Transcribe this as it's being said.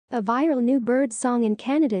A viral new bird song in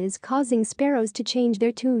Canada is causing sparrows to change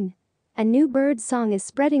their tune. A new bird song is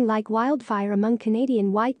spreading like wildfire among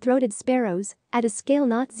Canadian white-throated sparrows at a scale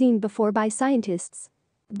not seen before by scientists.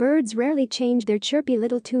 Birds rarely change their chirpy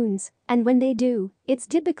little tunes, and when they do, it's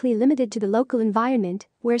typically limited to the local environment,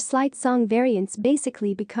 where slight song variants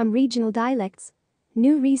basically become regional dialects.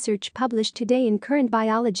 New research published today in Current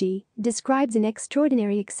Biology describes an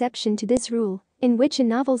extraordinary exception to this rule, in which a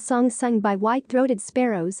novel song sung by white-throated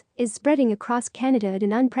sparrows is spreading across Canada at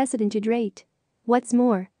an unprecedented rate. What's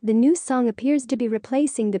more, the new song appears to be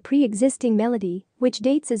replacing the pre-existing melody, which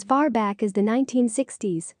dates as far back as the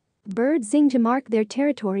 1960s. Birds sing to mark their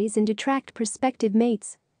territories and attract prospective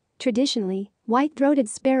mates. Traditionally, white-throated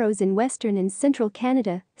sparrows in western and central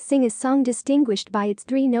Canada sing a song distinguished by its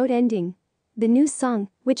three-note ending. The new song,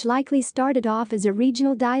 which likely started off as a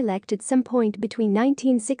regional dialect at some point between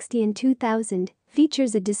 1960 and 2000,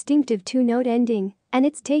 features a distinctive two-note ending, and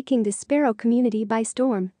it's taking the sparrow community by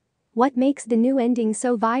storm. What makes the new ending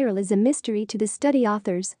so viral is a mystery to the study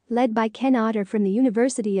authors, led by Cannada from the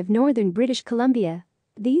University of Northern British Columbia.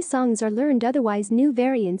 These songs are learned, otherwise new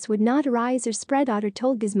variants would not arise or spread, Otter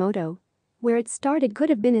told Gizmodo. Where it started could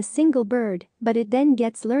have been a single bird, but it then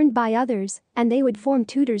gets learned by others, and they would form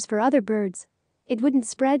tutors for other birds. It wouldn't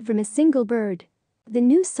spread from a single bird. The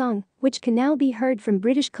new song, which can now be heard from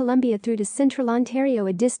British Columbia through to central Ontario,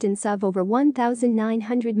 a distance of over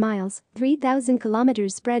 1,900 miles, 3,000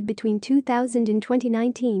 kilometers, spread between 2000 and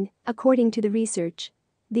 2019, according to the research.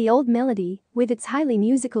 The old melody, with its highly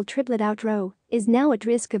musical triplet outro, is now at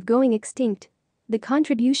risk of going extinct. The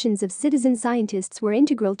contributions of citizen scientists were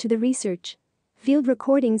integral to the research. Field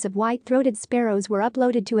recordings of white-throated sparrows were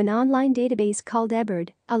uploaded to an online database called eBird,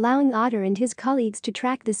 allowing Otter and his colleagues to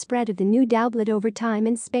track the spread of the new doublet over time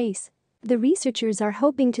and space. The researchers are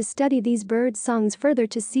hoping to study these bird songs further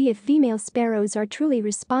to see if female sparrows are truly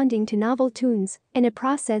responding to novel tunes, in a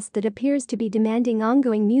process that appears to be demanding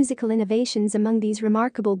ongoing musical innovations among these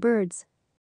remarkable birds.